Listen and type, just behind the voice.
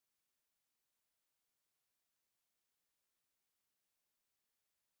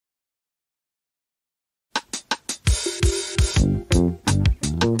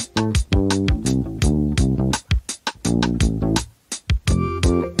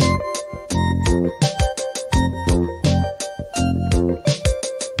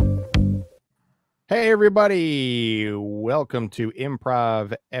Hey everybody, welcome to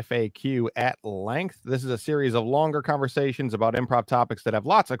Improv FAQ at Length. This is a series of longer conversations about improv topics that have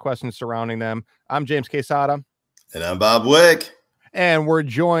lots of questions surrounding them. I'm James Quesada. And I'm Bob Wick. And we're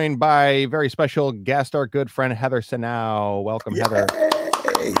joined by a very special guest, our good friend Heather Sejnow. Welcome, Heather.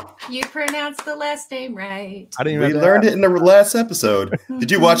 You pronounced the last name right. We learned it in the last episode. Did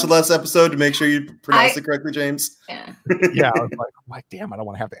you watch the last episode to make sure you pronounced it correctly, James? Yeah. Yeah, I was like, damn, I don't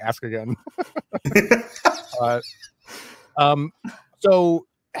want to have to ask again. So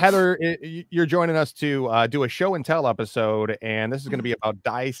Heather, you're joining us to do a show and tell episode, and this is going to be about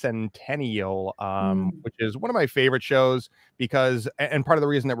Die Centennial, which is one of my favorite shows because, and part of the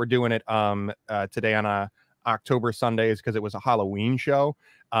reason that we're doing it today on a October Sunday is because it was a Halloween show.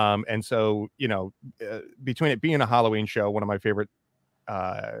 And so, you know, between it being a Halloween show, one of my favorite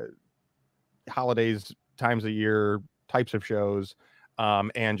holidays, times of year, types of shows,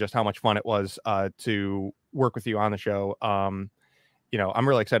 and just how much fun it was to work with you on the show. You know, I'm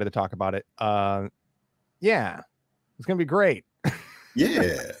really excited to talk about it. Yeah, it's gonna be great.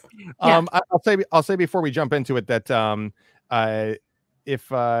 Yeah. I'll say before we jump into it that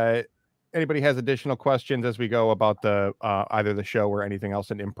if anybody has additional questions as we go about the either the show or anything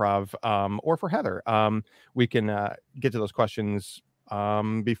else in improv, or for Heather, we can get to those questions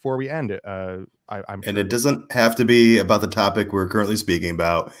before we end it. I'm and it doesn't have to be about the topic we're currently speaking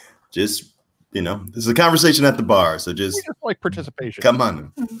about. Just, you know, this is a conversation at the bar, so just like participation. Come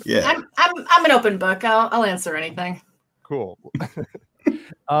on. Yeah. I'm an open book. I'll answer anything. Cool.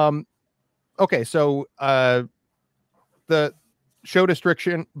 Okay, so the show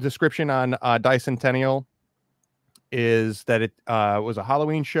description on Die Centennial is that it was a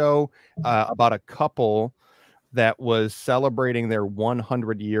Halloween show about a couple that was celebrating their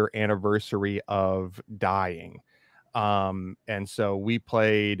 100-year anniversary of dying. And so we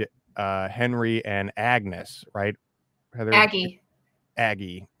played Henry and Agnes, right? Heather? Aggie.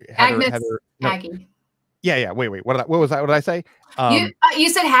 Heather, no. Aggie. Yeah. Wait. What was that? What did I say? You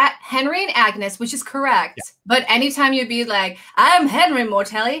said Henry and Agnes, which is correct. Yeah. But anytime you'd be like, I'm Henry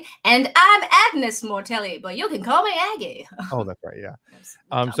Mortelli and I'm Agnes Mortelli, but you can call me Aggie. Oh, that's right. Yeah.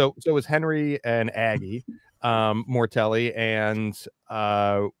 So it was Henry and Aggie Mortelli, and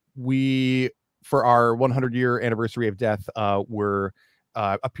we, for our 100-year anniversary of death, were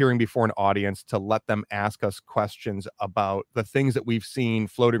appearing before an audience to let them ask us questions about the things that we've seen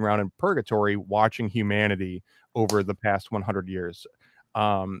floating around in purgatory, watching humanity over the past 100 years.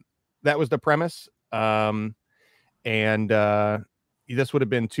 That was the premise. And this would have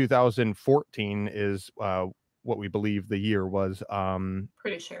been 2014 is what we believe the year was.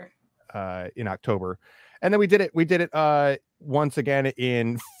 Pretty sure. In October. And then we did it once again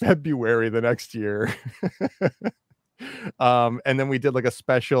in February the next year. And then we did like a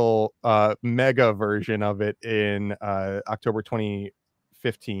special mega version of it in October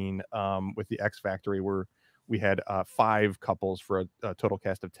 2015 with the X Factory, where we had 5 couples for a total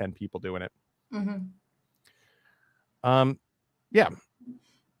cast of 10 people doing it. Yeah.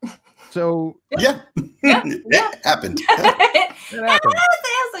 So yeah. It happened. It happened.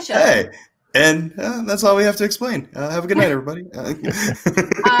 Hey, and that's all we have to explain. Have a good night, everybody.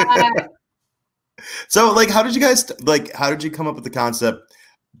 So, like, how did you come up with the concept?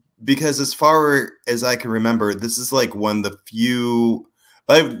 Because as far as I can remember, this is like one of the few,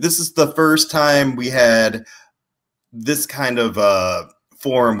 this is the first time we had this kind of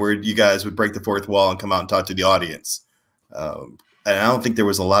forum where you guys would break the fourth wall and come out and talk to the audience. And I don't think there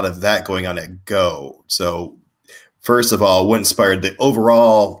was a lot of that going on at Go. So first of all, what inspired the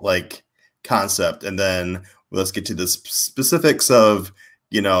overall like concept? And then let's get to the specifics of,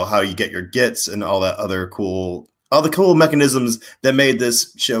 you know, how you get your gets and all that other all the cool mechanisms that made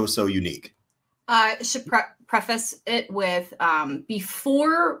this show so unique. I should preface it with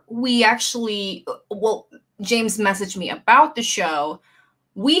before we actually, James messaged me about the show.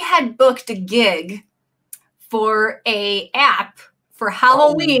 We had booked a gig for a app for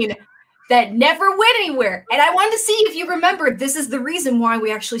Halloween that never went anywhere. And I wanted to see if you remember, this is the reason why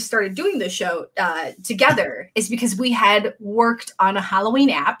we actually started doing the show together, is because we had worked on a Halloween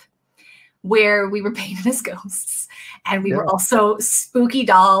app where we were painted as ghosts and we were also spooky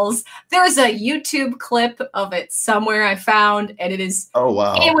dolls. There's a YouTube clip of it somewhere I found, and it is, oh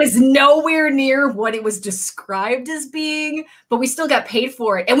wow, it was nowhere near what it was described as being, but we still got paid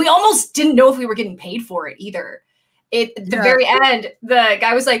for it. And we almost didn't know if we were getting paid for it either. At the very end, the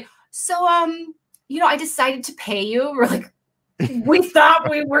guy was like, so, you know, I decided to pay you. We're like, we thought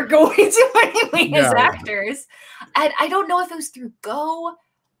we were going to anyway as actors. And I don't know if it was through Go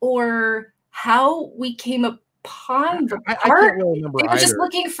or how we came upon the part. I can't really remember They were just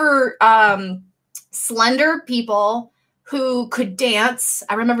looking for slender people who could dance.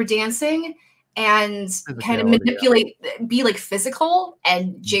 I remember dancing and kind of manipulate, be like physical.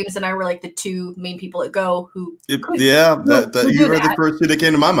 And James and I were like the two main people at Go who you were the first two that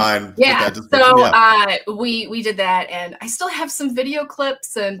came to my mind. Yeah. So we did that, and I still have some video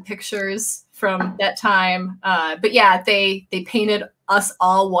clips and pictures from that time. But yeah, they painted us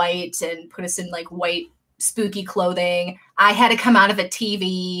all white and put us in like white spooky clothing. I had to come out of a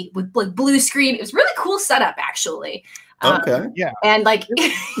TV with like blue screen. It was really cool setup, actually. Yeah. And like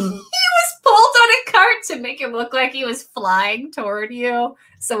he was pulled on a cart to make it look like he was flying toward you.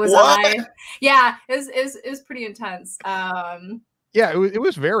 So was I. Yeah, it was pretty intense. Yeah, it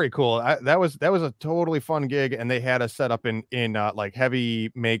was very cool. That was a totally fun gig, and they had us set up in like heavy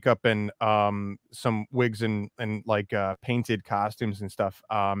makeup and some wigs and like painted costumes and stuff.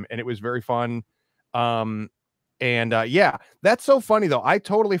 And it was very fun. Yeah, that's so funny though. I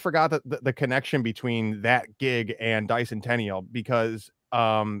totally forgot that the connection between that gig and Die Centennial, because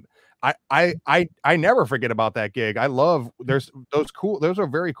I never forget about that gig. I love those are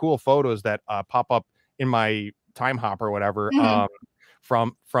very cool photos that pop up in my time hop or whatever,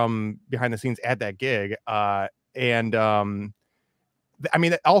 from behind the scenes at that gig. I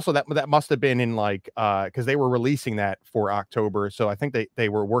mean, also that must have been in like because they were releasing that for October, so I think they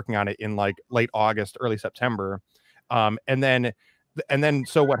were working on it in like late August, early September. And then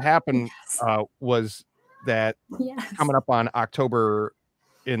so what happened was that coming up on October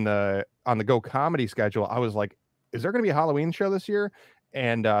on the Go comedy schedule, I was like, is there going to be a Halloween show this year?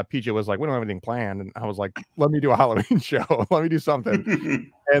 And PJ was like, we don't have anything planned. And I was like, let me do a Halloween show. Let me do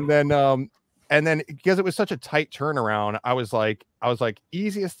something. And then because it was such a tight turnaround, I was like,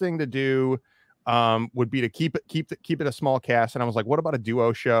 easiest thing to do would be to keep it a small cast. And I was like, what about a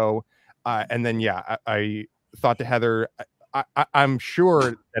duo show? And then I thought to Heather, I'm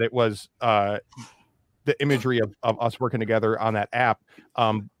sure that it was the imagery of us working together on that app,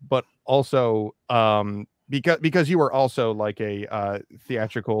 but also because you were also like a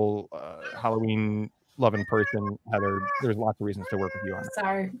theatrical Halloween loving person, Heather. There's lots of reasons to work with you on it.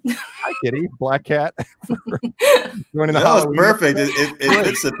 Sorry. Hi, Kitty, Black Cat. That was perfect. It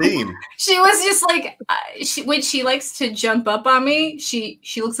fits the theme. She was just like, when she likes to jump up on me, she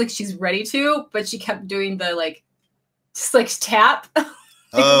looks like she's ready to, but she kept doing the like, just like tap.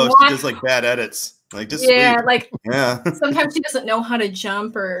 She does like bad edits. Like just sometimes she doesn't know how to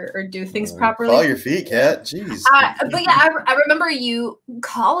jump or do things properly. Follow your feet, Cat. Jeez. But yeah, I remember you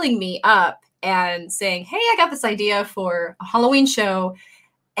calling me up and saying, hey, I got this idea for a Halloween show.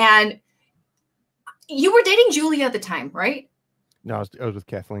 And you were dating Julia at the time, right? No, I was with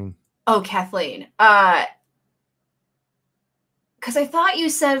Kathleen. Oh, Kathleen. Because I thought you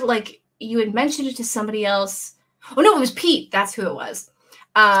said like you had mentioned it to somebody else. Oh no, it was Pete. That's who it was.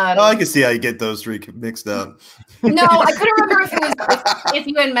 I can see how you get those three mixed up. No, I couldn't remember if it was if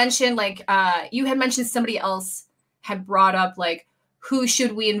you had mentioned like you had mentioned somebody else had brought up like, who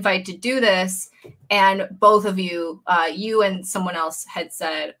should we invite to do this? And both of you, you and someone else had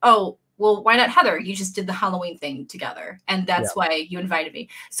said, oh, well, why not Heather? You just did the Halloween thing together. And that's why you invited me.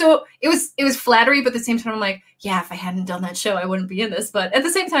 So it was flattery, but at the same time, I'm like, yeah, if I hadn't done that show, I wouldn't be in this. But at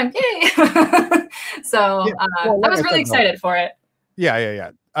the same time, yay. So I was really excited for it. Yeah.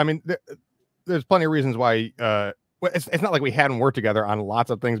 I mean, there's plenty of reasons why it's not like we hadn't worked together on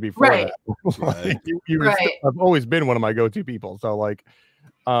lots of things before that. Like, you have always been one of my go-to people. So like,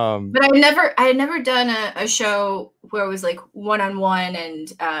 but I had never done a show where it was like one-on-one,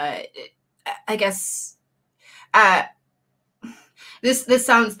 and I guess this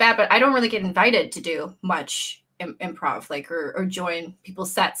sounds bad, but I don't really get invited to do much improv, like or join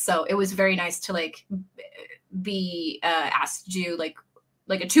people's sets. So it was very nice to like be asked to do like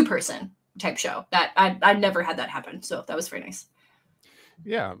a 2-person type show. That I never had that happen, so that was very nice.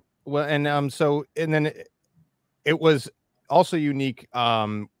 Yeah, well, and then it was also unique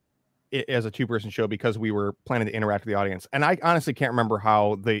as a 2-person show because we were planning to interact with the audience, and I honestly can't remember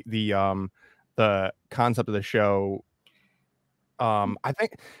how the concept of the show. I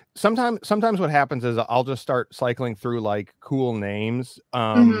think sometimes what happens is I'll just start cycling through like cool names,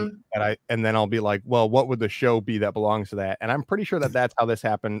 and then I'll be like, well, what would the show be that belongs to that? And I'm pretty sure that's how this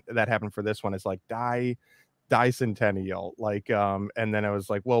happened. That happened for this one. It's like Die Centennial, like, and then I was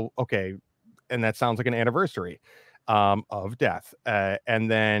like, well, okay, and that sounds like an anniversary of death,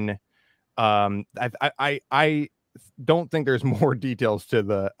 and then I don't think there's more details to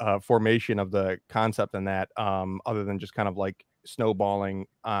the formation of the concept than that, other than just kind of like snowballing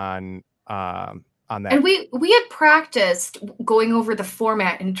on that. And we had practiced going over the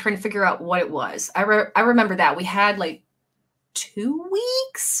format and trying to figure out what it was. I remember that we had like 2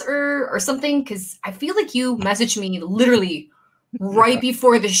 weeks or something, because I feel like you messaged me literally right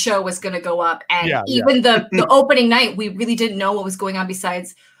before the show was going to go up, and even the opening night, we really didn't know what was going on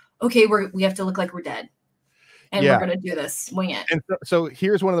besides, okay, we have to look like we're dead, and we're going to do this, wing it. And so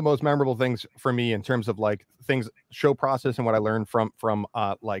here's one of the most memorable things for me in terms of like things, show process, and what I learned from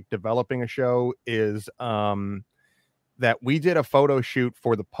like developing a show is that we did a photo shoot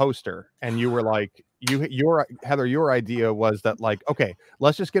for the poster, and you were like, your Heather, your idea was that like, okay,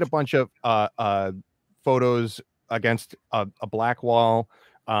 let's just get a bunch of photos against a black wall.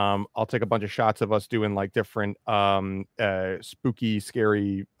 I'll take a bunch of shots of us doing like different spooky,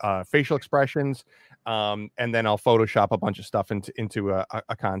 scary facial expressions, and then I'll Photoshop a bunch of stuff into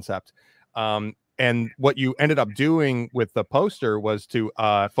a concept. And what you ended up doing with the poster was to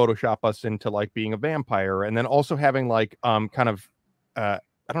Photoshop us into like being a vampire, and then also having like kind of I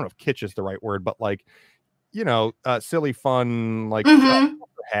don't know if kitsch is the right word, but like, you know, silly fun like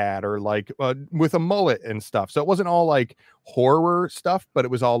hat, or like with a mullet and stuff. So it wasn't all like horror stuff, but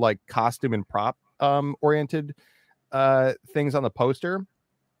it was all like costume and prop oriented things on the poster.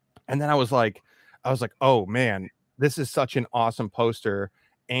 And then I was like, oh man, this is such an awesome poster.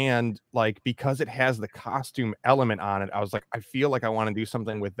 And like, because it has the costume element on it, I was like, I feel like I want to do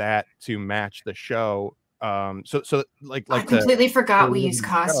something with that to match the show. So like I completely forgot we used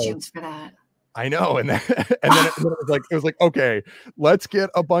costumes for that. I know, and then it was like, okay, let's get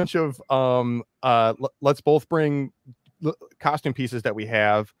a bunch of let's both bring costume pieces that we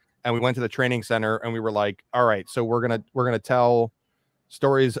have, and we went to the training center, and we were like, all right, so we're gonna tell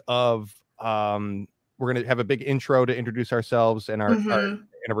stories of we're gonna have a big intro to introduce ourselves and our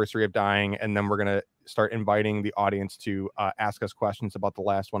anniversary of dying, and then we're gonna start inviting the audience to ask us questions about the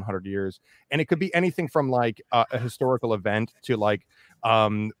last 100 years. And it could be anything from like a historical event to like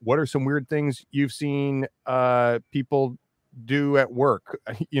what are some weird things you've seen people do at work,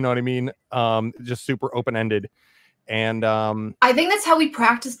 you know what I mean? Just super open-ended. And I think that's how we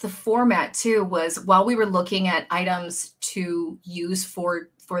practiced the format too, was while we were looking at items to use for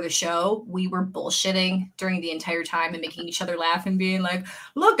the show, we were bullshitting during the entire time and making each other laugh and being like,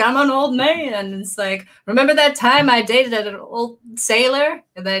 look, I'm an old man. And it's like, remember that time I dated an old sailor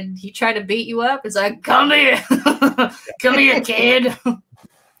and then he tried to beat you up? It's like, come here. Come here, kid.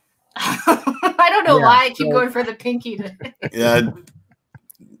 I don't know why I keep going for the pinky today. Yeah.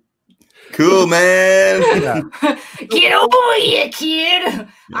 Cool, man. Get over here, kid.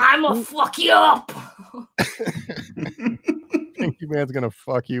 I'ma fuck you up. Pinky Man's gonna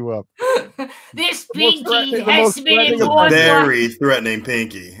fuck you up. This pinky has been important. Very threatening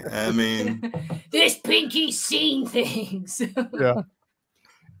pinky. I mean, this pinky's seen things. Yeah.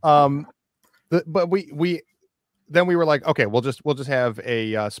 But we then we were like, okay, we'll just have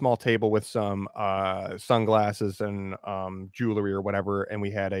a small table with some sunglasses and jewelry or whatever, and we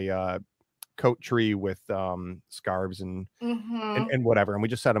had a coat tree with scarves and whatever, and we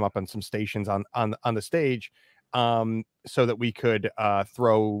just set them up on some stations on the stage, so that we could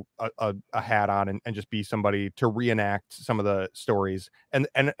throw a hat on and just be somebody to reenact some of the stories. And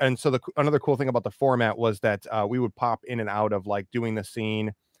so another cool thing about the format was that we would pop in and out of like doing the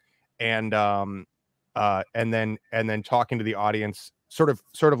scene and then talking to the audience, sort of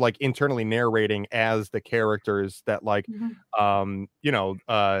like internally narrating as the characters that like you know,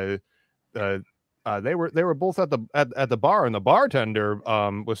 they were both at the bar, and the bartender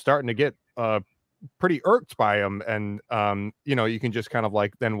was starting to get pretty irked by him, and you know, you can just kind of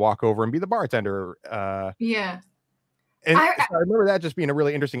like then walk over and be the bartender. Yeah. And so I remember that just being a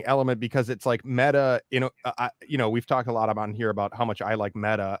really interesting element, because it's like meta, you know, we've talked a lot about here about how much I like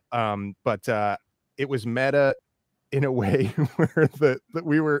meta, but it was meta in a way where that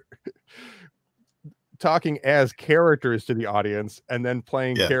we were talking as characters to the audience, and then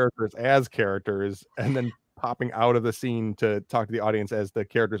playing characters as characters, and then popping out of the scene to talk to the audience as the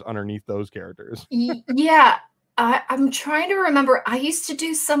characters underneath those characters. Yeah, I'm trying to remember. I used to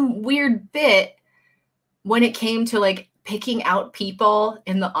do some weird bit when it came to like picking out people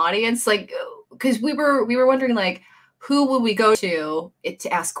in the audience, like because we were wondering like, who would we go to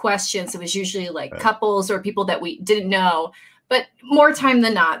ask questions. It was usually like couples or people that we didn't know, but more time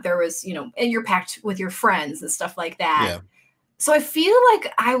than not, there was, you know, and you're packed with your friends and stuff like that. Yeah. So I feel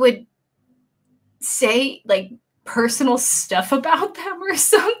like I would say like personal stuff about them or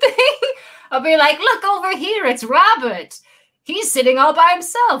something. I'll be like, look over here, it's Robert. He's sitting all by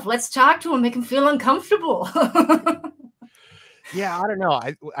himself. Let's talk to him, make him feel uncomfortable. Yeah, I don't know.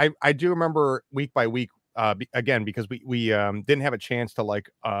 I do remember week by week, again, because we didn't have a chance to like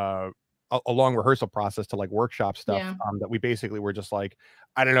a long rehearsal process to like workshop stuff. Yeah. That we basically were just like,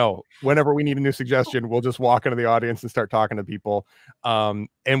 I don't know, whenever we need a new suggestion, we'll just walk into the audience and start talking to people. And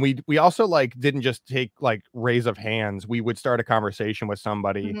we also like didn't just take like raise of hands. We would start a conversation with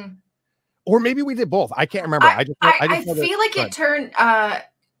somebody, or maybe we did both. I can't remember. I feel like it turned.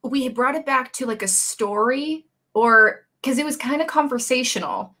 We brought it back to like a story, or because it was kind of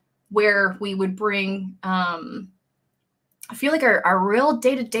conversational, where we would bring. I feel like our real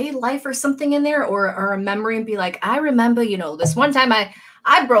day-to-day life or something in there, or a memory, and be like, I remember, you know, this one time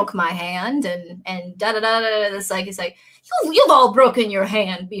I broke my hand and da da da da. It's like you've all broken your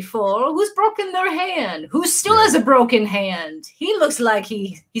hand before. Who's broken their hand? Who still has a broken hand? He looks like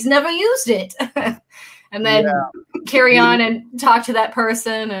he's never used it. And then carry on and talk to that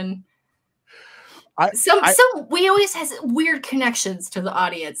person. And we always has weird connections to the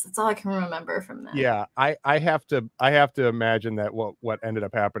audience. That's all I can remember from that. Yeah, I have to imagine that what ended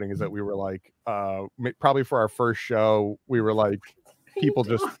up happening is that we were like, probably for our first show, we were like, people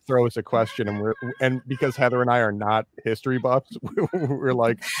just throw us a question, and because Heather and I are not history buffs, we're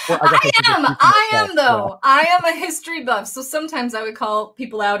like, I am though. I am a history buff, so sometimes I would call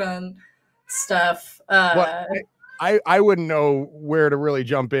people out on stuff. I wouldn't know where to really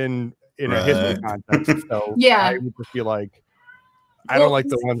jump in a history context, so I would just be like, I don't like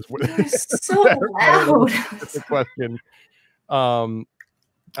the ones where so loud. The question.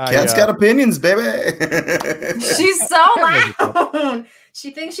 Cat's got opinions, baby. She's so loud.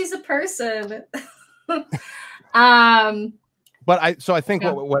 She thinks she's a person. But I think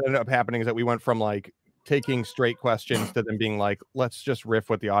what ended up happening is that we went from like taking straight questions to them being like, let's just riff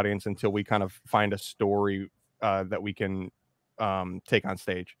with the audience until we kind of find a story that we can take on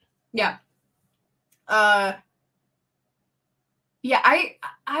stage. Yeah. I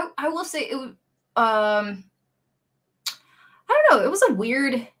will say it. I don't know. It was a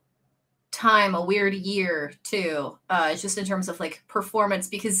weird time, a weird year too. Just in terms of like performance,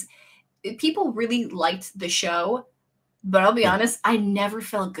 because people really liked the show, but I'll be honest, I never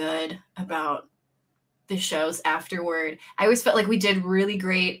felt good about the shows afterward. I always felt like we did really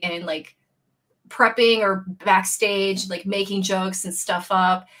great in like prepping or backstage, like making jokes and stuff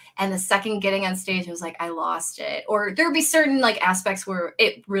up. And the second getting on stage, I was like, I lost it. Or there would be certain like aspects where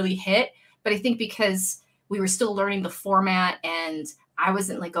it really hit. But I think because we were still learning the format, and I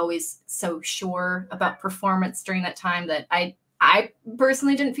wasn't like always so sure about performance during that time, that I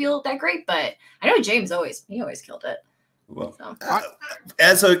personally didn't feel that great. But I know James always killed it. Well, so.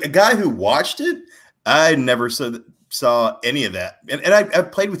 As a guy who watched it, I never saw any of that. And I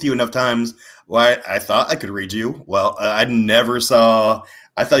played with you enough times where I thought I could read you. Well, I never saw.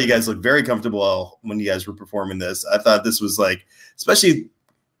 I thought you guys looked very comfortable when you guys were performing this. I thought this was like, especially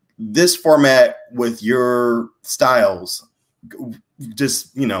this format with your styles,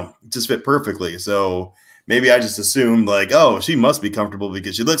 just fit perfectly. So maybe I just assumed like, oh, she must be comfortable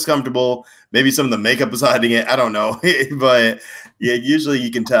because she looks comfortable. Maybe some of the makeup is hiding it. I don't know. But yeah, usually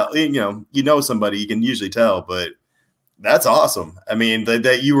you can tell, somebody, you can usually tell, but that's awesome. I mean,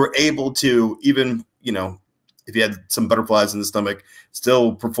 that you were able to, even, if you had some butterflies in the stomach,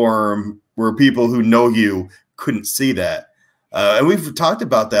 still perform where people who know you couldn't see that. And we've talked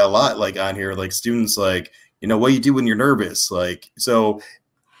about that a lot, like on here, like students, like, what do you do when you're nervous? Like, so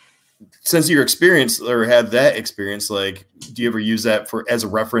since you're experienced or had that experience, like, do you ever use that as a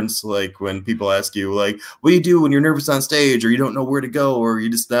reference? Like when people ask you, like, what do you do when you're nervous on stage, or you don't know where to go, or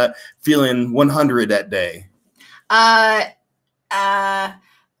you're just not feeling 100 that day? I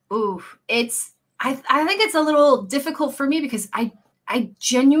think it's a little difficult for me because I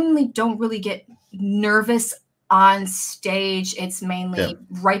genuinely don't really get nervous on stage. It's mainly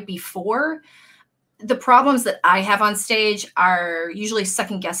right before. The problems that I have on stage are usually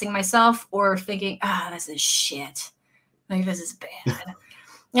second guessing myself or thinking, this is shit. Like, this is bad.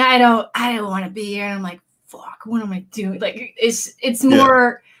 I don't want to be here. And I'm like, fuck, what am I doing? Like, it's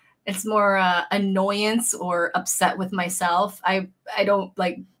more annoyance or upset with myself. I don't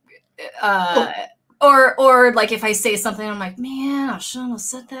like, or like if I say something, I'm like, man, I shouldn't have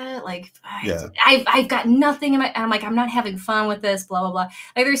said that. Like, I've got nothing in my, and I'm like, I'm not having fun with this, blah, blah, blah.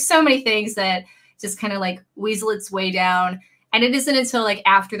 Like, there's so many things that just kind of like weasel its way down. And it isn't until like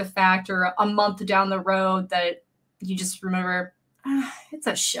after the fact or a month down the road that you just remember, it's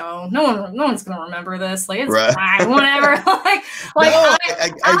a show. No one's gonna remember this. Like, it's fine, whatever.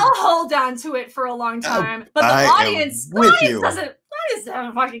 I'll hold on to it for a long time, but the audience doesn't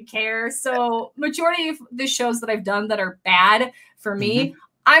fucking care. So majority of the shows that I've done that are bad for me,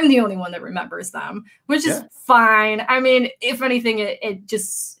 I'm the only one that remembers them, which is fine. I mean, if anything,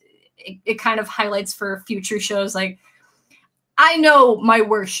 it kind of highlights for future shows. Like, I know my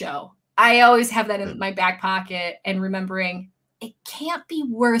worst show. I always have that in my back pocket and remembering it can't be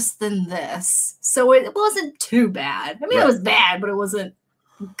worse than this. So it wasn't too bad. I mean, it was bad, but it wasn't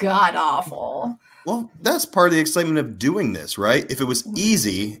god awful. Well, that's part of the excitement of doing this, right? If it was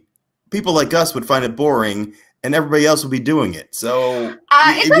easy, people like us would find it boring and everybody else would be doing it. So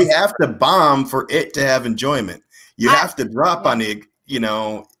we have to bomb for it to have enjoyment. You have to drop on it, you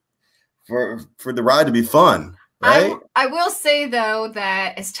know, for the ride to be fun, right? I will say, though,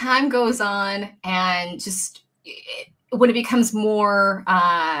 that as time goes on and just when it becomes more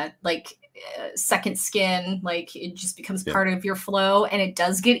second skin, like it just becomes part of your flow and it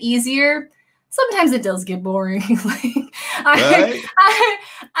does get easier. Sometimes it does get boring. I'm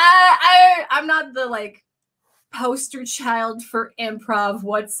not the like poster child for improv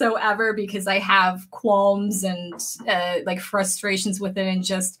whatsoever because I have qualms and like frustrations with it and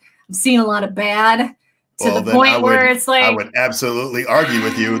just I'm seeing a lot of bad to the point where it's like I would absolutely argue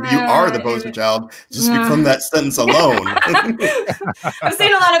with you. You are the poster child just from that sentence alone. I've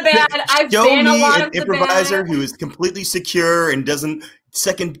seen a lot of bad. I've been a lot of the improviser bad. who is completely secure and doesn't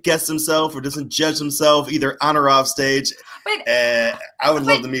second guess himself or doesn't judge himself either on or off stage. But, I would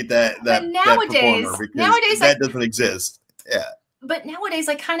love to meet that performer because that doesn't exist. Yeah. But nowadays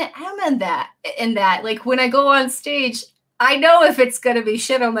I kind of am in that. Like when I go on stage, I know if it's gonna be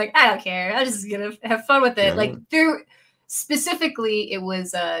shit, I'm like, I don't care. I'm just gonna have fun with it. Yeah. Like specifically, it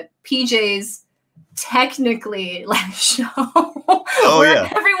was PJ's technically last show where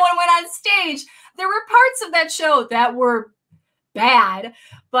everyone went on stage. There were parts of that show that were bad,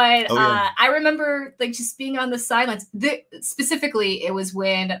 but I remember like just being on the sidelines. Specifically, it was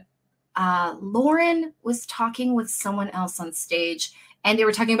when Lauren was talking with someone else on stage, and they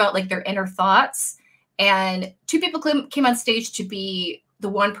were talking about like their inner thoughts. And two people came on stage to be the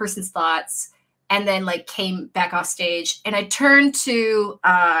one person's thoughts and then like came back off stage. And I turned to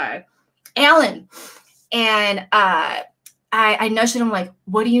Alan and I nudged him like,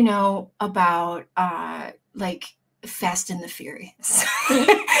 what do you know about like Fast and the Furious?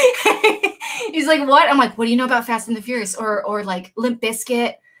 He's like, what? I'm like, what do you know about Fast and the Furious? Or like Limp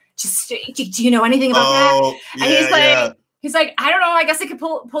Bizkit? Just do you know anything about that? And he's like, I don't know. I guess I could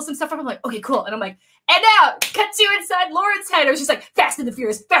pull some stuff up. I'm like, okay, cool. And I'm like, and now cut to inside Lauren's head. It was just like Fast and the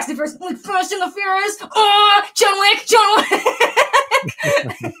Furious, Fast and the Furious, like Fast and the Furious. Oh, John Wick.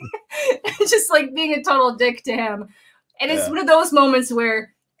 Just like being a total dick to him. And it's one of those moments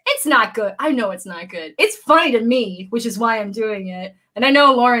where it's not good. I know it's not good. It's funny to me, which is why I'm doing it. And I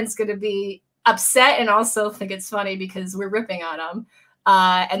know Lauren's going to be upset and also think it's funny because we're ripping on him.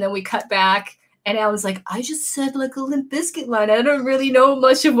 And then we cut back. And Alan's like, I just said like a Limp Bizkit line. I don't really know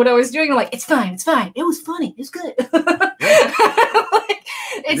much of what I was doing. I'm like, it's fine. It's fine. It was funny. It's good.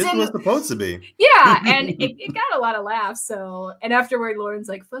 This was supposed to be. Yeah. And it got a lot of laughs. So, and afterward, Lauren's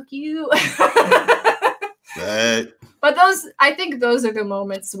like, fuck you. But I think those are the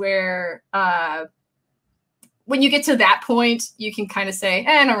moments where when you get to that point, you can kind of say,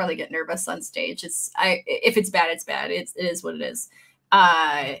 I don't really get nervous on stage. If it's bad, it's bad. It is what it is.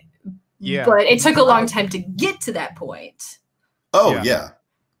 Yeah. But it took a long time to get to that point. Oh, yeah.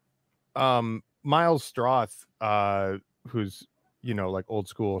 Miles Stroth, who's, you know, like old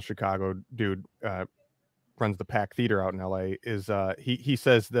school Chicago dude, runs the Pack Theater out in LA, is he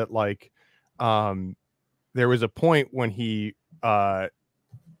says that like there was a point when he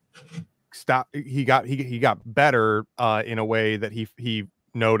stopped, he got better in a way that he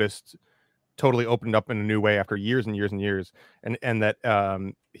noticed totally opened up in a new way after years and years and years, and that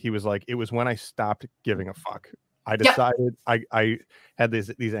he was like, it was when I stopped giving a fuck. I decided I had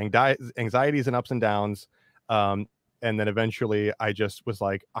these anxieties and ups and downs, and then eventually I just was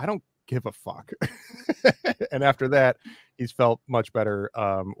like, I don't give a fuck. And after that, he's felt much better,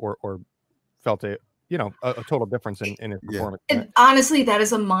 or felt a total difference in his performance. And honestly, that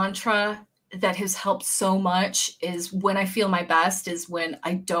is a mantra that has helped so much. Is when I feel my best is when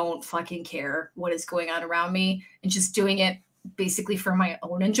I don't fucking care what is going on around me and just doing it basically for my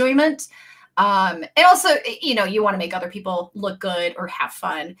own enjoyment. And also, you know, you want to make other people look good or have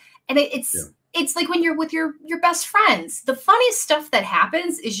fun. And it's like when you're with your best friends, the funniest stuff that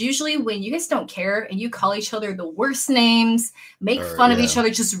happens is usually when you guys don't care and you call each other the worst names, make fun of each other,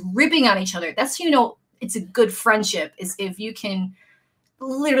 just ripping on each other. That's, you know, it's a good friendship is if you can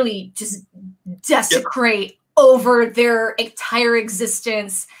literally just desecrate over their entire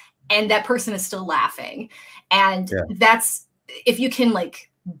existence and that person is still laughing. And that's, if you can like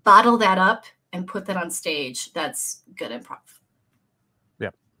bottle that up and put that on stage, that's good improv.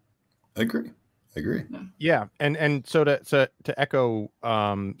 Yeah. I agree. Yeah. And so to echo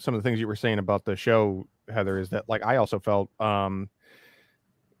some of the things you were saying about the show, Heather, is that like I also felt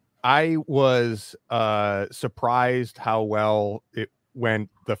I was surprised how well it went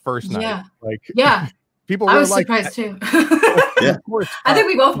the first night. Yeah. Like, yeah, people I were was like, surprised too. Yeah. of course, I think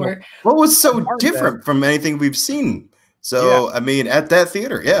we both you know, were. What was so part of that- different from anything we've seen? So, I mean, at that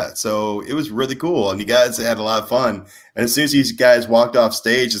theater, yeah. So it was really cool. And you guys had a lot of fun. And as soon as these guys walked off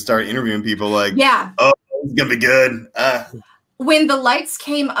stage and started interviewing people, like, Yeah. oh, it's going to be good. When the lights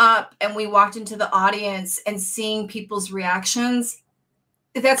came up and we walked into the audience and seeing people's reactions,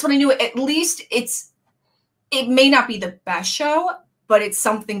 that's when I knew at least it may not be the best show, but it's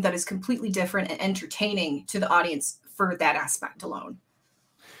something that is completely different and entertaining to the audience for that aspect alone.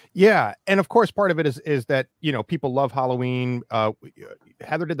 Yeah, and of course, part of it is that, you know, people love Halloween.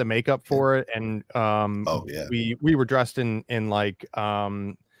 Heather did the makeup for it, and Oh, yeah. we were dressed in like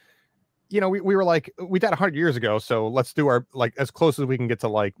you know, we were like, we died 100 years ago, so let's do our, like, as close as we can get to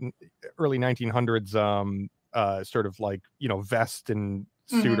like early 1900s sort of like, you know, vest and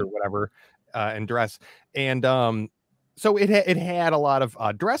suit or whatever and dress, and so it had a lot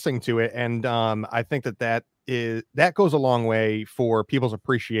of dressing to it, and I think that goes a long way for people's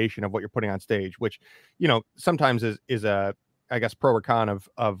appreciation of what you're putting on stage, which, you know, sometimes is a, I guess, pro or con of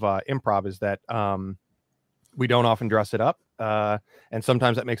improv, is that we don't often dress it up, and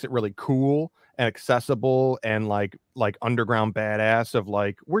sometimes that makes it really cool and accessible and like underground badass of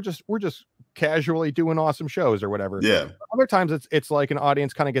like, we're just casually doing awesome shows or whatever. Yeah. Other times it's like an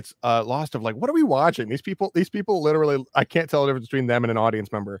audience kind of gets lost of like, what are we watching? These people literally, I can't tell the difference between them and an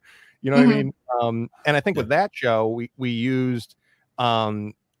audience member. You know what I mean? And I think with that show, we used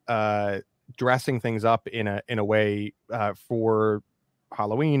dressing things up in a way for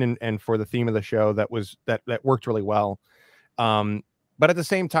Halloween and for the theme of the show that worked really well. But at the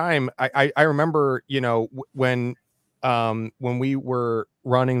same time, I remember, you know, when we were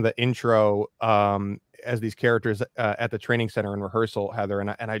running the intro as these characters at the training center in rehearsal, Heather,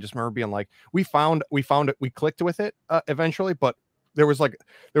 and I just remember being like, we found it, we clicked with it eventually, but there was like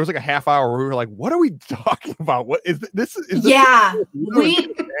a half hour where we were like, what are we talking about? What is this? Yeah,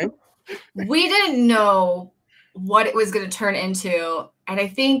 we didn't know what it was going to turn into, and I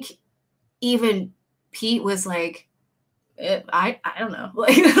think even Pete was like, I don't know,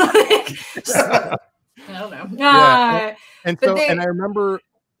 like, just, I don't know. Yeah. And so, and I remember,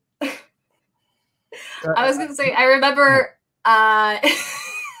 I was going to say, I remember, I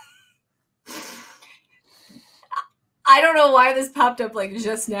don't know why this popped up like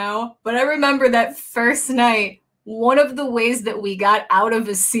just now, but I remember that first night, one of the ways that we got out of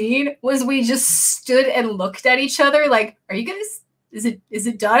a scene was we just stood and looked at each other like, are you guys, is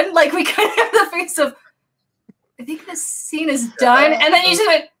it done? Like, we kind of have the face of, I think this scene is done. And then you just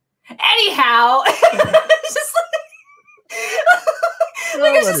went, anyhow. It's just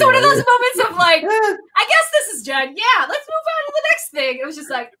like it's just one of those moments of like, I guess this is done. Yeah, let's move on to the next thing. It was just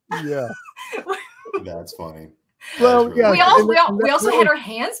like, yeah. That's funny. Well, yeah. We also had our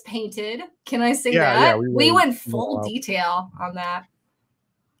hands painted. Can I say that? Yeah, we went full detail on that.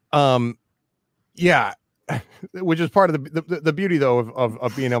 Yeah, which is part of the beauty though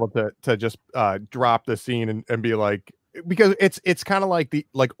of being able to just drop the scene and be like, because it's kind of like the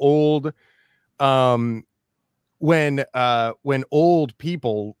old when old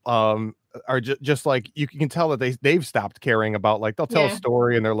people are just like, you can tell that they've stopped caring about, like, they'll tell a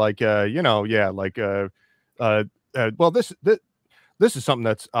story and they're like, you know, yeah, like well, this is something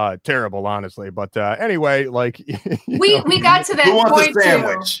that's terrible, honestly, but anyway, like, we got to that who wants point a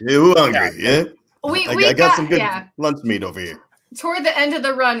sandwich? Who hungry? Yeah, I got some good lunch meat over here. Toward the end of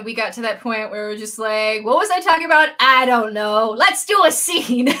the run, we got to that point where we're just like, what was I talking about? I don't know. Let's do a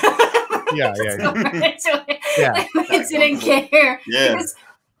scene. Yeah. Like, we didn't care. Yeah. Because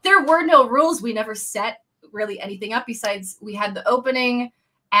there were no rules. We never set really anything up besides we had the opening,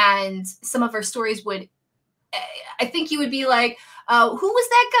 and some of our stories would, I think you would be like, who was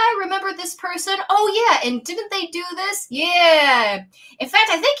that guy? Remember this person? Oh yeah, and didn't they do this? Yeah. In fact,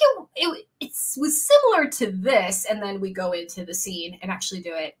 I think it was similar to this, and then we go into the scene and actually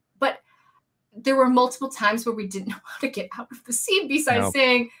do it. But there were multiple times where we didn't know how to get out of the scene besides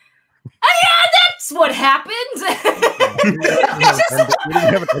saying, oh yeah, that's what happened. We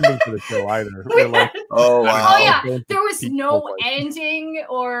didn't have an ending for the show either. Like, oh wow. Oh yeah, there was no ending,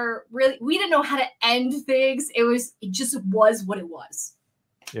 or really, we didn't know how to end things. It just was what it was.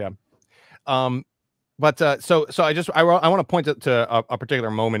 Yeah. But so I want to point to a particular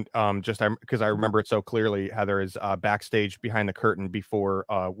moment, just because I remember it so clearly. Heather is backstage behind the curtain before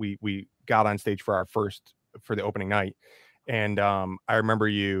we got on stage for the opening night. And I remember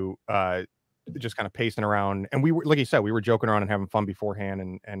you just kind of pacing around, and we were, like you said, we were joking around and having fun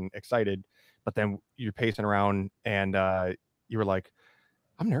beforehand and excited. But then you're pacing around, and you were like,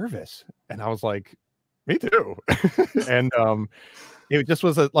 I'm nervous. And I was like, me too. And it just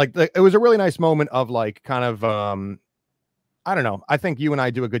was it was a really nice moment of like kind of I don't know. I think you and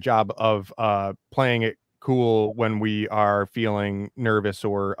I do a good job of playing it cool when we are feeling nervous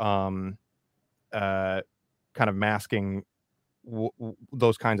or kind of masking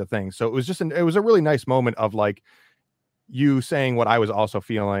those kinds of things. So it was it was a really nice moment of like you saying what I was also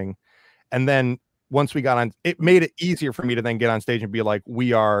feeling. And then once we got on, it made it easier for me to then get on stage and be like,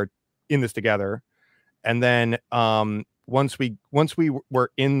 we are in this together. And then once we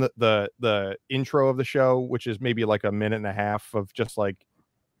were in the intro of the show, which is maybe like a minute and a half of just like,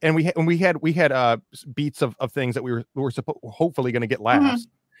 and we had beats of things that we were hopefully going to get laughs.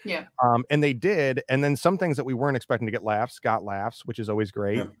 Yeah. And they did. And then some things that we weren't expecting to get laughs got laughs, which is always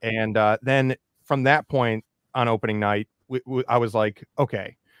great. Yeah. And then from that point on opening night, I was like,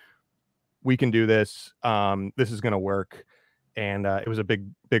 okay, we can do this. This is going to work. And it was a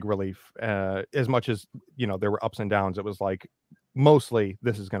big relief. As much as, you know, there were ups and downs, it was like, mostly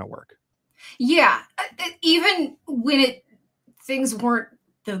this is going to work. Yeah. Even when things weren't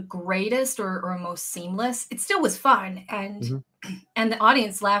the greatest or most seamless, it still was fun. And and the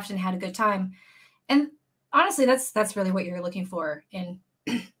audience laughed and had a good time. And honestly, that's really what you're looking for in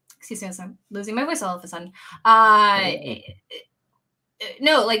excuse me, I'm losing my voice all of a sudden.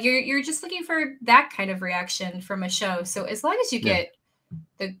 No, like you're just looking for that kind of reaction from a show. So as long as you get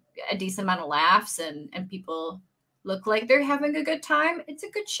a decent amount of laughs and people look like they're having a good time, it's a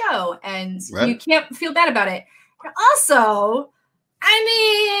good show, and you can't feel bad about it. And also,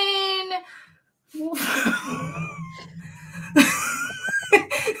 I mean,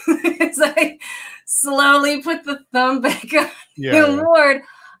 as I slowly put the thumb back on the board,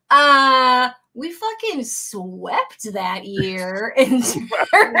 we fucking swept that year in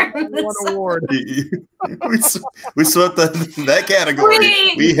terms award. we swept that category.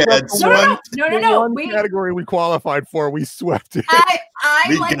 We had no. Category we qualified for, we swept it.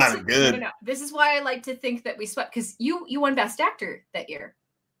 We got it good. No. This is why I like to think that we swept, because you won Best Actor that year.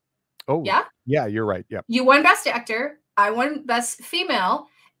 Oh yeah, you're right. Yeah, you won Best Actor. I won Best Female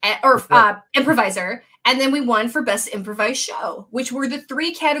Improviser. And then we won for Best Improvised Show, which were the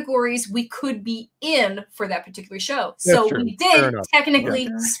 3 categories we could be in for that particular show. So we did technically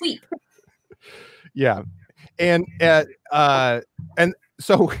sweep. Yeah. And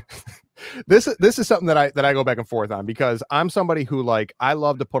so this is something that I go back and forth on, because I'm somebody who, like, I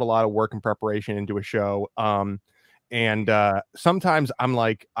love to put a lot of work and preparation into a show. And sometimes I'm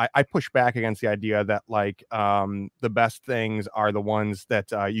like, I push back against the idea that like the best things are the ones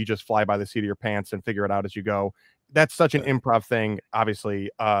that you just fly by the seat of your pants and figure it out as you go. That's such an improv thing,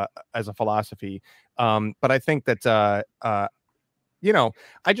 obviously, as a philosophy. But I think that, you know,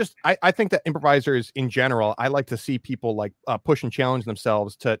 I think that improvisers in general, I like to see people like push and challenge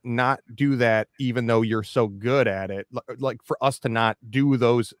themselves to not do that, even though you're so good at it. Like for us to not do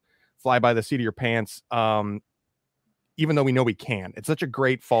those fly by the seat of your pants, even though we know we can. It's such a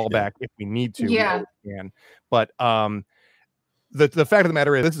great fallback if we need to. Yeah. We can. But the fact of the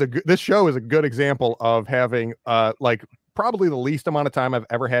matter is, this show is a good example of having like probably the least amount of time I've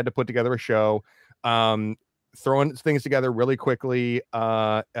ever had to put together a show, throwing things together really quickly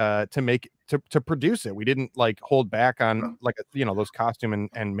to produce it. We didn't like hold back on like those costume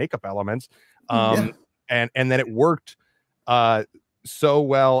and makeup elements, and then it worked so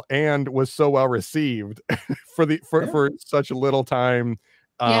well and was so well received for such a little time,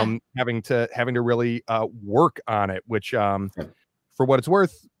 having to really work on it, which for what it's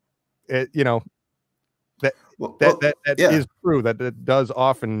worth, it that is true, that it does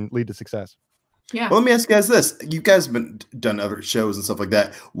often lead to success. Yeah. Well, let me ask you guys this. You guys have done other shows and stuff like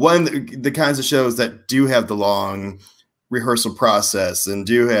that. The kinds of shows that do have the long rehearsal process and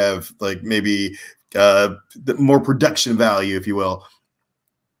do have like maybe the more production value, if you will.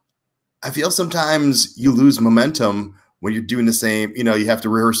 I feel sometimes you lose momentum when you're doing the same, you have to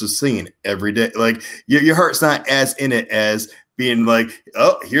rehearse a scene every day. Like your heart's not as in it as being like,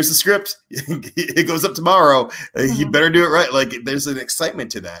 oh, here's the script. It goes up tomorrow. You better do it right. Like there's an excitement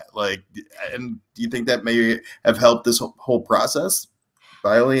to that. Like, and do you think that may have helped this whole process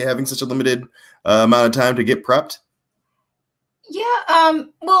by only having such a limited amount of time to get prepped? Yeah.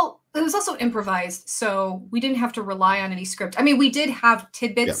 Well, it was also improvised, so we didn't have to rely on any script. I mean, we did have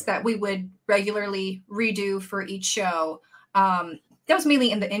tidbits that we would regularly redo for each show. That was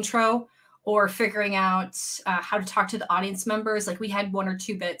mainly in the intro or figuring out how to talk to the audience members. Like we had 1 or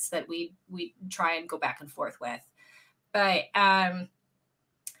 2 bits that we try and go back and forth with. But I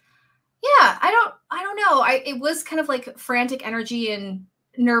don't know. It was kind of like frantic energy and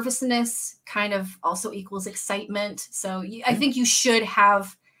nervousness kind of also equals excitement. So I think you should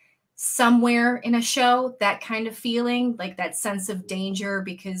have somewhere in a show that kind of feeling, like that sense of danger,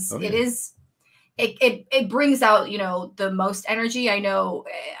 because it brings out, you know, the most energy. I know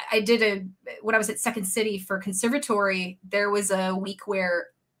when I was at Second City for conservatory, there was a week where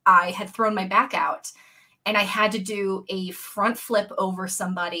I had thrown my back out and I had to do a front flip over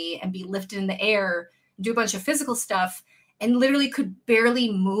somebody and be lifted in the air, do a bunch of physical stuff, and literally could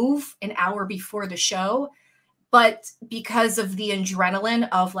barely move an hour before the show. But because of the adrenaline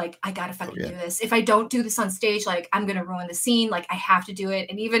of like, I gotta fucking do this. If I don't do this on stage, like I'm gonna ruin the scene. Like I have to do it.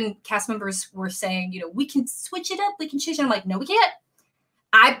 And even cast members were saying, you know, we can switch it up. We can change it. I'm like, no, we can't.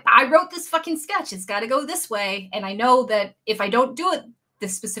 I wrote this fucking sketch. It's got to go this way. And I know that if I don't do it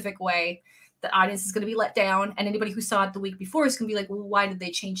this specific way, the audience is going to be let down. And anybody who saw it the week before is going to be like, well, why did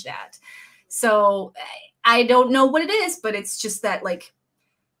they change that? So I don't know what it is, but it's just that like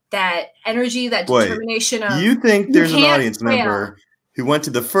that energy, that determination of. You think there's an audience member who went to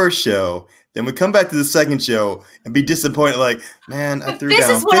the first show, then would come back to the second show and be disappointed, like, man, I threw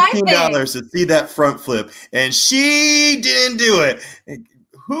down $15 to see that front flip and she didn't do it.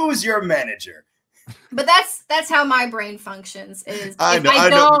 Who's your manager? But that's how my brain functions. Is I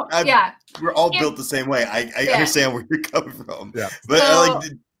know. We're all built the same way. I understand where you're coming from. Yeah. But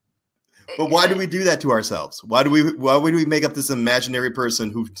but why do we do that to ourselves? Why would we make up this imaginary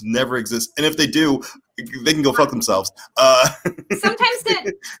person who never exists? And if they do, they can go fuck themselves. Sometimes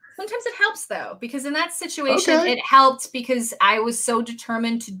it helps though, because in that situation it helped because I was so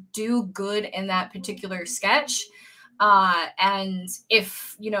determined to do good in that particular sketch. And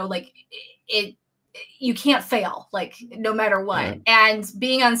if you know, like it, you can't fail, like no matter what. Yeah. And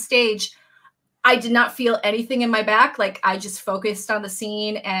being on stage, I did not feel anything in my back. Like I just focused on the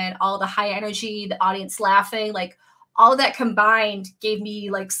scene and all the high energy, the audience laughing, like all of that combined gave me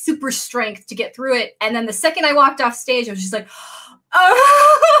like super strength to get through it. And then the second I walked off stage, I was just like,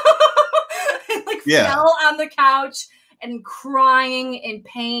 oh, like fell on the couch and crying in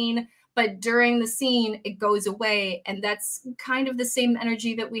pain. But during the scene, it goes away. And that's kind of the same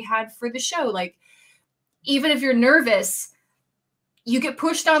energy that we had for the show. Like, even if you're nervous, you get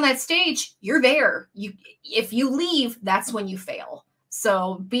pushed on that stage, you're there. If you leave, that's when you fail.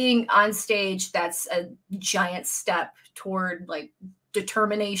 So being on stage, that's a giant step toward like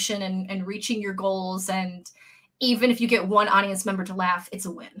determination and reaching your goals. And even if you get one audience member to laugh, it's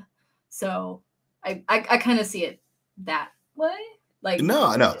a win. So I kind of see it that way. Like,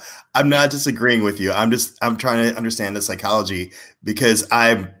 no, I'm not disagreeing with you. I'm trying to understand the psychology because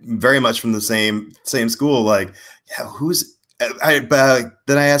I'm very much from the same school. Like, but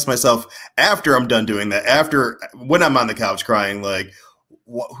then I ask myself after I'm done doing that, when I'm on the couch crying, like,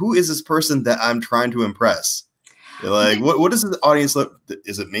 who is this person that I'm trying to impress? Like, what does the audience look?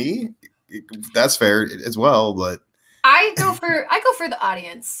 Is it me? That's fair as well, but I go for the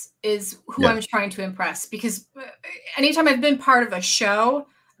audience is who I'm trying to impress, because anytime I've been part of a show,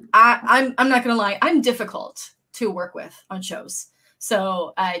 I'm not gonna lie, I'm difficult to work with on shows.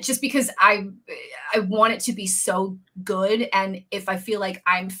 So just because I want it to be so good, and if I feel like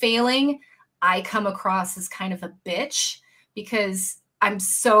I'm failing, I come across as kind of a bitch because I'm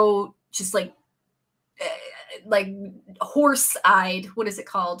so just like horse-eyed. What is it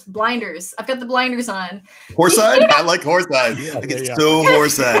called? Blinders. I've got the blinders on. Horse-eyed? I like horse-eyed. It's so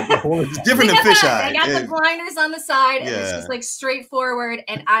horse-eyed. It's different than fish-eyed. I got the blinders on the side, and it's just like straightforward,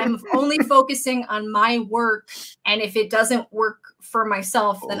 and I'm only focusing on my work. And if it doesn't work for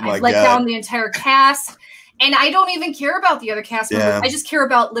myself, then I let down the entire cast. And I don't even care about the other cast members. I just care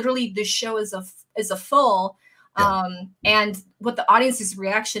about literally the show as a full, and what the audience's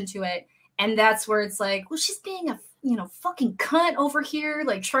reaction to it. And that's where it's like, well, she's being a fucking cunt over here,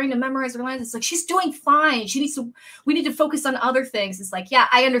 like trying to memorize her lines. It's like, she's doing fine. We need to focus on other things. It's like, yeah,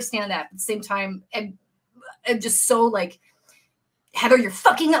 I understand that. But at the same time, I'm just so like, Heather, you're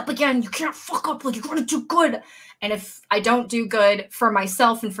fucking up again. You can't fuck up. Like, you're going to do good. And if I don't do good for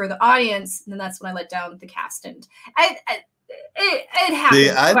myself and for the audience, then that's when I let down the cast. And it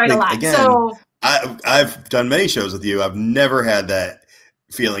happens quite a lot. Again, so I've done many shows with you. I've never had that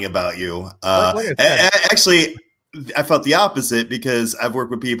feeling about you. Actually, I felt the opposite because I've worked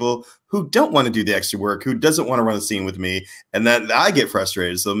with people who don't want to do the extra work, who doesn't want to run a scene with me, and that I get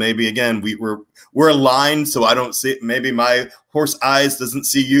frustrated. So maybe again we're aligned, so I don't see it. Maybe my horse eyes doesn't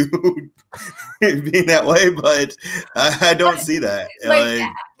see you being that way, but I don't see that.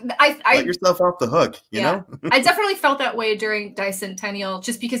 I let yourself off the hook, you know? I definitely felt that way during Die Centennial,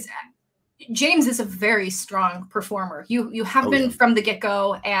 just because James is a very strong performer. You have been from the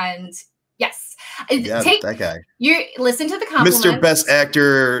get-go, and Yes. Yeah, that guy. You listen to the compliments. Mr. Best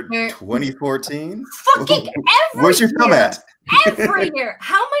Actor 2014. Fucking every Where's your film at? Every year.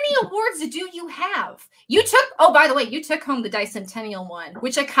 How many awards do you have? You took, oh, by the way, you took home the Die Centennial one,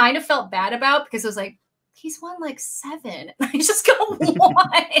 which I kind of felt bad about because it was like, he's won like 7. I just got 1.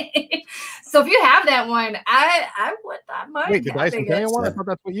 So if you have that one, I would not mind. Wait, the Die Centennial one? I thought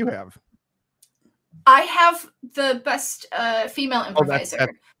that's what you have. I have the best female improviser.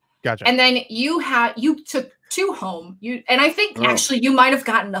 That's gotcha. And then you took 2 home. And I think actually you might have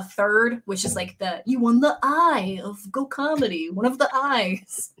gotten a 3rd, which is like you won the eye of Go Comedy, one of the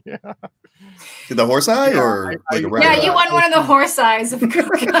eyes. Yeah. The horse eye or like a yeah, you won one of the horse eyes of Go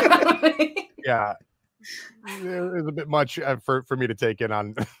Comedy. Yeah. It was a bit much for me to take in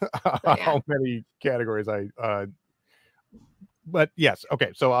on how many categories but yes,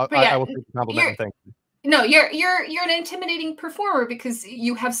 okay. So I will take the compliment and thank you. No, you're an intimidating performer because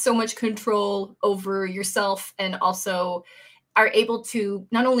you have so much control over yourself and also are able to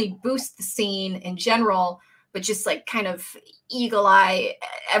not only boost the scene in general, but just like kind of eagle eye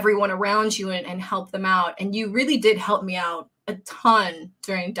everyone around you and help them out. And you really did help me out a ton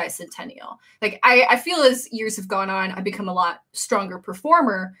during Die Centennial. Like I feel as years have gone on, I've become a lot stronger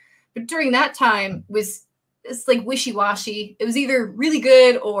performer. But during that time it's like wishy-washy. It was either really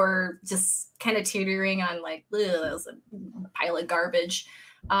good or just kind of teetering on like, it was a pile of garbage.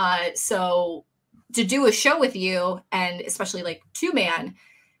 So to do a show with you, and especially like 2-man,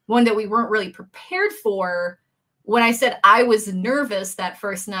 one that we weren't really prepared for, when I said I was nervous that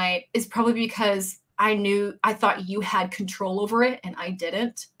first night is probably because I thought you had control over it and I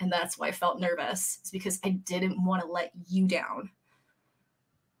didn't. And that's why I felt nervous. It's because I didn't want to let you down.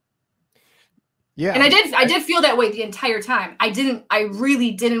 Yeah. And I did feel that way the entire time. I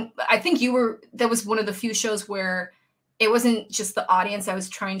really didn't. I think that was one of the few shows where it wasn't just the audience I was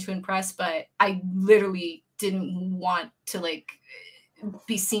trying to impress, but I literally didn't want to like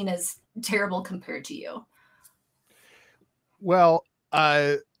be seen as terrible compared to you. Well,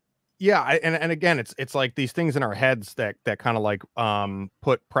 yeah. And again, it's like these things in our heads that kind of like,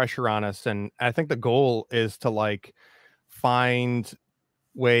 put pressure on us. And I think the goal is to like find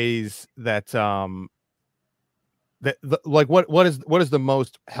ways that like what is the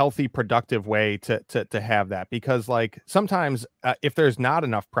most healthy, productive way to have that, because like sometimes if there's not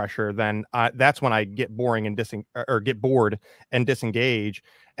enough pressure, then that's when I get boring and get bored and disengage.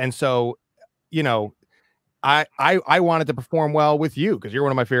 And so I wanted to perform well with you because you're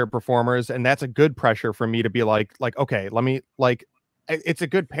one of my favorite performers, and that's a good pressure for me to be like okay, let me like, it's a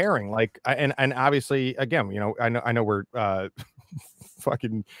good pairing, like and obviously again I know we're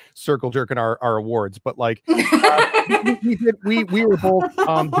fucking circle jerking our awards, but like we were both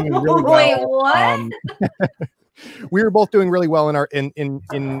doing really well. Wait, what? We were both doing really well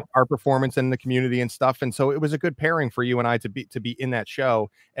in our performance and the community and stuff, and so it was a good pairing for you and I to be in that show,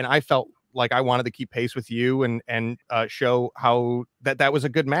 and I felt like I wanted to keep pace with you and show how that was a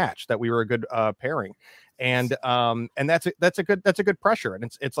good match, that we were a good pairing, and that's a good pressure,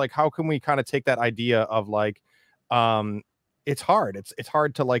 and it's like, how can we kind of take that idea of like it's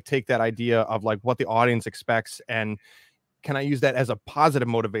hard to like take that idea of like what the audience expects, and can I use that as a positive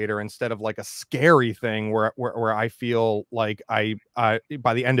motivator instead of like a scary thing where I feel like I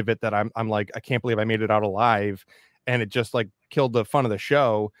by the end of it that I'm like, I can't believe I made it out alive, and it just like killed the fun of the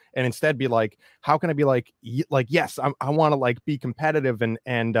show, and instead be like, how can I be like yes, I want to like be competitive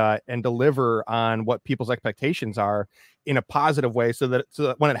and deliver on what people's expectations are in a positive way, so that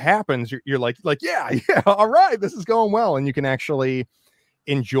when it happens, you're like yeah, all right, this is going well, and you can actually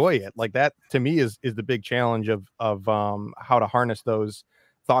enjoy it. Like that to me is the big challenge of how to harness those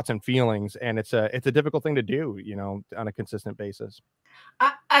thoughts and feelings, and it's a difficult thing to do, on a consistent basis.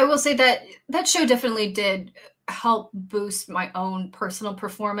 I will say that show definitely did help boost my own personal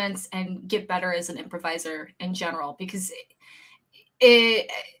performance and get better as an improviser in general, because it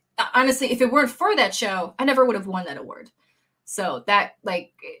honestly, if it weren't for that show, I never would have won that award. So that,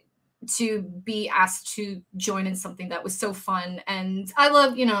 like, to be asked to join in something that was so fun, and I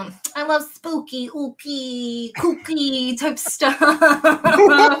love spooky, ooky, kooky type stuff.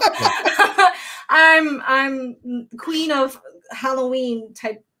 I'm queen of Halloween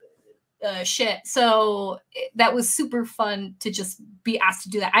type shit. So that was super fun to just be asked to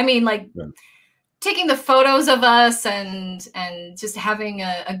do that. I mean, like, taking the photos of us and just having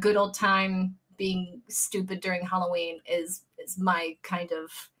a good old time being stupid during Halloween is my kind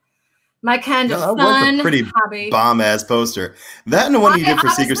of fun was a pretty hobby. Bomb ass poster. That and the one you did for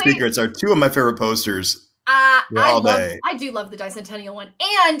Secret Secrets are two of my favorite posters all day. I do love the Die Centennial one,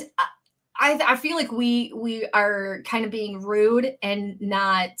 and I feel like we are kind of being rude and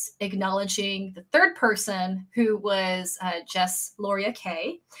not acknowledging the third person, who was Jess Loria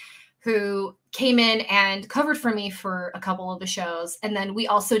Kay, who came in and covered for me for a couple of the shows. And then we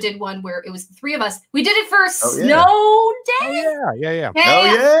also did one where it was the three of us. We did it for Snow Day. Yeah.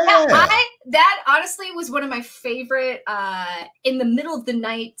 That honestly was one of my favorite in the middle of the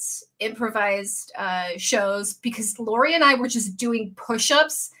night improvised shows, because Lori and I were just doing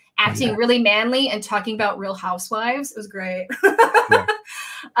push-ups, acting really manly, and talking about Real Housewives. It was great.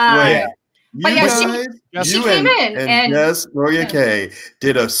 She came in and yes, Gloria Kay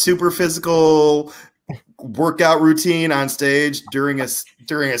did a super physical workout routine on stage during a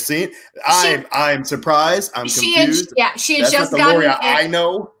scene. I'm surprised. I'm confused. She had just gotten. I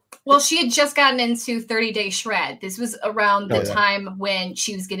know. Well, she had just gotten into 30 Day Shred. This was around the time when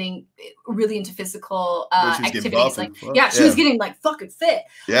she was getting really into physical activities. She was getting like fucking fit.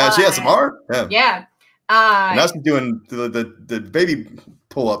 Yeah, she has some heart. Yeah. Now she's doing the baby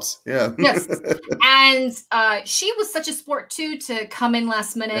pull-ups. Yeah. Yes. And she was such a sport too, to come in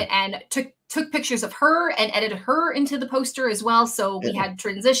last minute and took pictures of her and edited her into the poster as well. So we had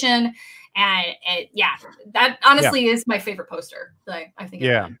transition, and that honestly is my favorite poster that I think.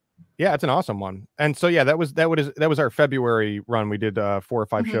 Yeah, it's an awesome one. And so that was our February run. We did 4 or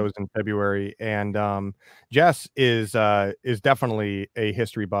 5 shows in February, and Jess is definitely a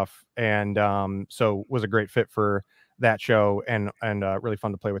history buff, and so was a great fit for that show, and really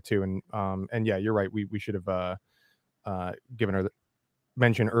fun to play with too. And yeah, you're right. We should have given her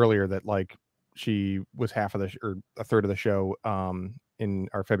mention earlier that like she was half of or a third of the show in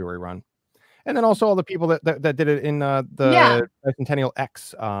our February run. And then also all the people that did it in the Centennial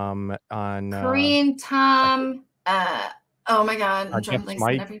X on Korean Tom. Oh my God, I'm trying to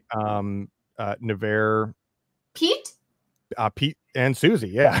Mike, Nevere, Pete, Pete and Susie.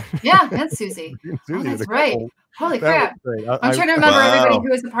 Yeah, and Susie. That's right. Holy crap! I'm trying to remember everybody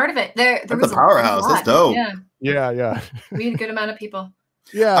who was a part of it. There was a powerhouse. That's dope. Yeah. We had a good amount of people.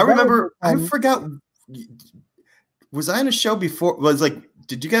 Yeah, I remember. I forgot. Was I in a show before?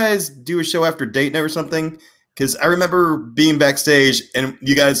 Did you guys do a show after Date Night or something? Because I remember being backstage and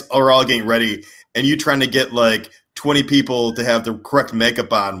you guys are all getting ready, and you trying to get like 20 people to have the correct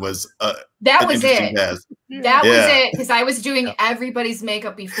makeup on was that was it. Task. That was it, because I was doing everybody's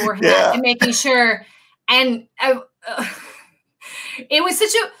makeup beforehand and making sure. And it was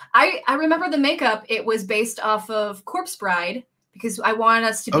such a. I remember the makeup. It was based off of Corpse Bride, because I wanted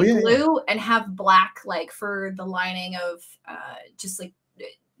us to be blue and have black, like for the lining of just like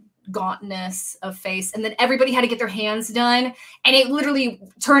gauntness of face, and then everybody had to get their hands done, and it literally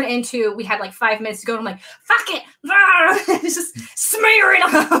turned into, we had like 5 minutes to go, and I'm like, fuck it, it's just smear it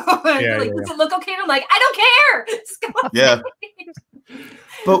on. Does it look okay? And I'm like, I don't care. Just go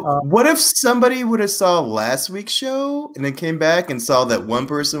But what if somebody would have saw last week's show and then came back and saw that one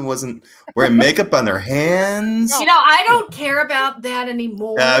person wasn't wearing makeup on their hands? I don't care about that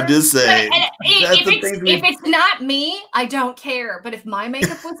anymore. I'm just saying. If it's not me, I don't care. But if my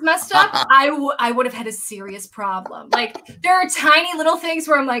makeup was messed up, I would have had a serious problem. Like, there are tiny little things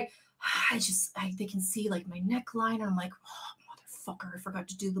where I'm like, they can see like my neckline, and I'm like, fucker, I forgot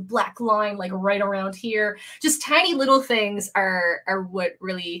to do the black line like right around here. Just tiny little things are what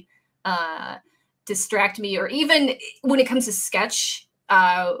really distract me. Or even when it comes to sketch,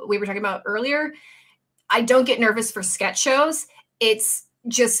 we were talking about earlier, I don't get nervous for sketch shows. It's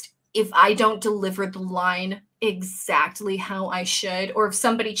just if I don't deliver the line exactly how I should, or if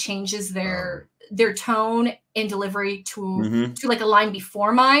somebody changes their tone and delivery to like a line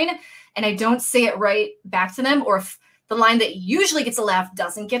before mine, and I don't say it right back to them, or if the line that usually gets a laugh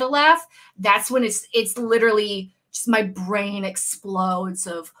doesn't get a laugh, that's when it's literally just my brain explodes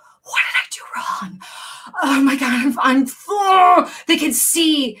of, what did I do wrong? Oh my God, I'm they can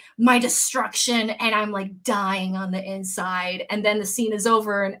see my destruction, and I'm like dying on the inside. And then the scene is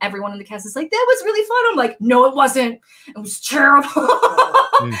over, and everyone in the cast is like, that was really fun. I'm like, no, it wasn't. It was terrible.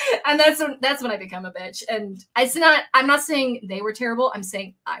 And that's when I become a bitch. And I'm not saying they were terrible. I'm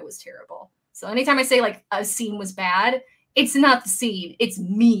saying I was terrible. So anytime I say like a scene was bad, it's not the scene, it's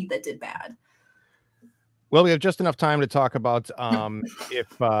me that did bad. Well, we have just enough time to talk about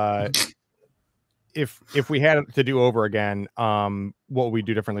if we had to do over again, what would we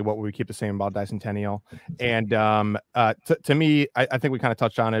do differently? What would we keep the same about Die Centennial? And to me, I think we kind of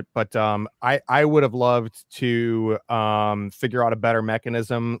touched on it, but I would have loved to figure out a better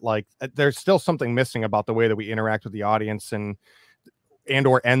mechanism. Like, there's still something missing about the way that we interact with the audience and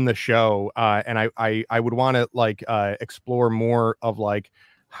or end the show, and I would want to like explore more of like,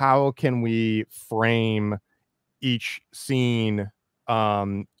 how can we frame each scene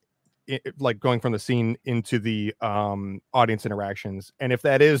like going from the scene into the audience interactions. And if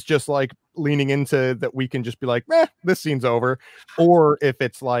that is just like leaning into that, we can just be like, this scene's over. Or if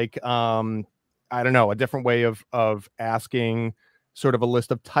it's like, I don't know, a different way of asking sort of a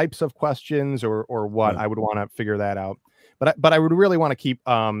list of types of questions or what, I would want to figure that out. But I would really want to keep,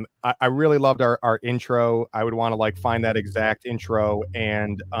 I really loved our intro. I would want to like find that exact intro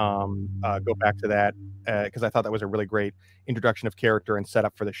and go back to that because I thought that was a really great introduction of character and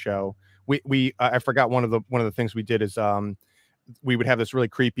setup for the show. I forgot one of the things we did is we would have this really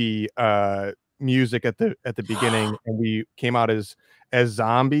creepy music at the beginning, and we came out as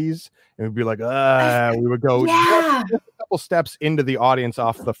zombies, and we'd be like, we would go just a couple steps into the audience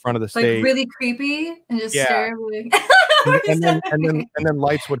off the front of the stage, like really creepy, and just stare. and then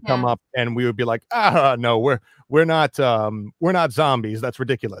lights would come up, and we would be like, no, we're not zombies. That's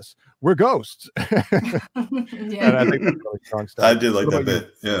ridiculous. We're ghosts. And I think that's really strong stuff. I did like that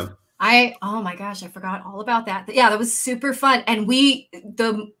bit. Yeah. Oh my gosh, I forgot all about that. Yeah, that was super fun. And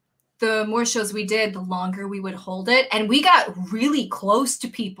the more shows we did, the longer we would hold it. And we got really close to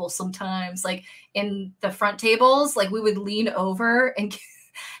people sometimes, like in the front tables, like we would lean over and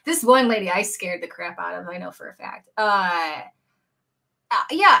this one lady I scared the crap out of, I know for a fact.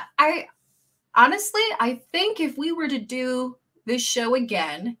 Yeah, I think if we were to do this show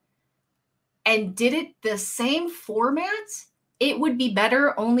again and did it the same format, it would be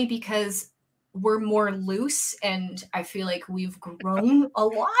better only because we're more loose, and I feel like we've grown a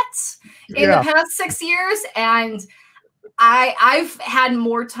lot in the past 6 years, and I've had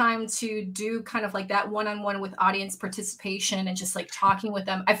more time to do kind of like that one-on-one with audience participation and just like talking with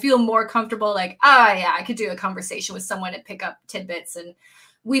them. I feel more comfortable, like, I could do a conversation with someone and pick up tidbits, and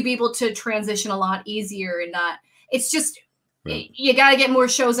we'd be able to transition a lot easier. And not, it's just, you got to get more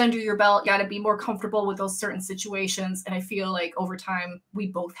shows under your belt, got to be more comfortable with those certain situations. And I feel like over time we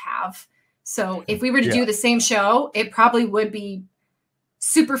both have. So if we were to do the same show, it probably would be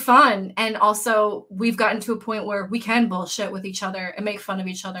super fun. And also we've gotten to a point where we can bullshit with each other and make fun of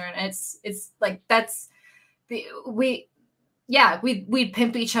each other. And it's like, we'd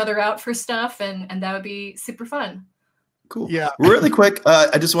pimp each other out for stuff, and that would be super fun. Cool. Yeah. Really quick.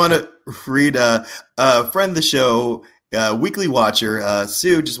 I just want to read a friend of the show, weekly watcher,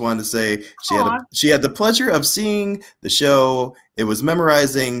 Sue, just wanted to say she had the pleasure of seeing the show. It was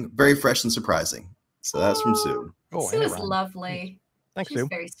memorizing, very fresh and surprising. So that's from Sue. Sue is lovely. Thanks, She's Sue.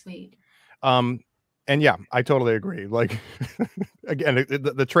 Very sweet. And yeah, I totally agree. Like, again,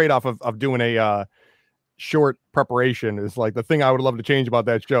 the trade-off of doing a short preparation is like the thing I would love to change about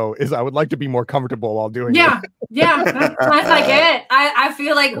that show is I would like to be more comfortable while doing it. Yeah, that's like it. I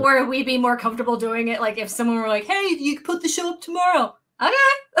feel like we'd be more comfortable doing it. Like if someone were like, "Hey, you can put the show up tomorrow." Okay.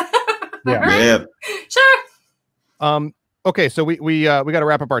 Yeah. Sure. Okay, so we got to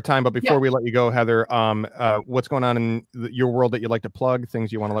wrap up our time, but before we let you go, Heather, what's going on in your world that you'd like to plug?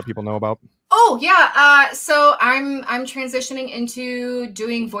 Things you want to let people know about? Oh yeah, so I'm transitioning into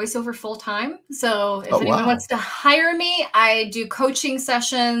doing voiceover full time. So if anyone wants to hire me, I do coaching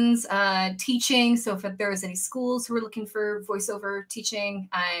sessions, teaching. So if there's any schools who are looking for voiceover teaching,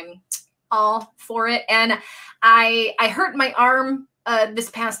 I'm all for it. And I hurt my arm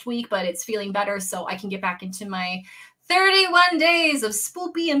this past week, but it's feeling better, so I can get back into my 31 days of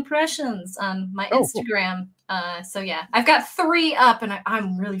spoopy impressions on my Instagram. Cool. So yeah, I've got 3 up, and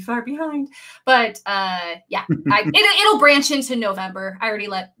I'm really far behind. But yeah, it'll branch into November. I already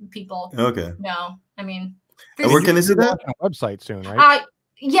let people know. I mean, where can they see that? Website soon, right?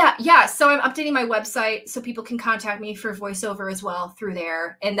 Yeah. So I'm updating my website so people can contact me for voiceover as well through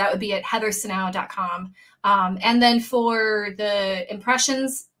there, and that would be at heathersejnow.com. And then for the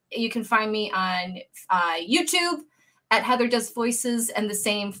impressions, you can find me on YouTube at Heather Does Voices, and the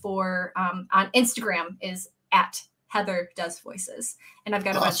same for on Instagram is at Heather Does Voices. And I've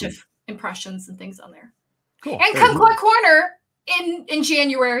got a bunch of impressions and things on there. Cool. And Kumquat Corner in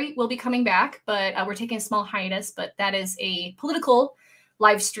January will be coming back, but we're taking a small hiatus. But that is a political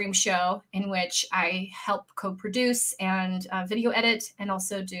live stream show in which I help co-produce and video edit, and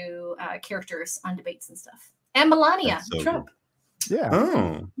also do characters on debates and stuff. And Melania Trump. Cool.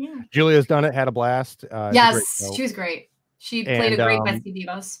 Yeah. Julia's done it, had a blast. Yes, she was great. She played a great Betsy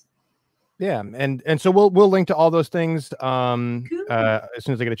DeVos. Yeah, and so we'll link to all those things as soon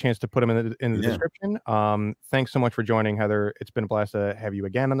as I get a chance to put them in the description. Thanks so much for joining, Heather. It's been a blast to have you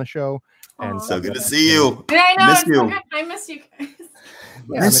again on the show. And so good to see you. I know. Miss you. I miss you guys.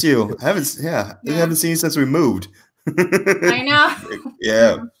 Miss you. I haven't seen you since we moved. I know.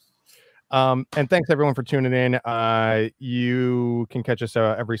 Yeah. And thanks everyone for tuning in. You can catch us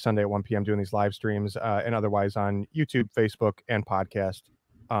every Sunday at 1 p.m. doing these live streams, and otherwise on YouTube, Facebook, and podcast.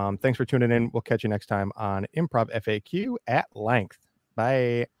 Thanks for tuning in. We'll catch you next time on Improv FAQ at length.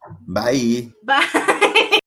 Bye. Bye. Bye.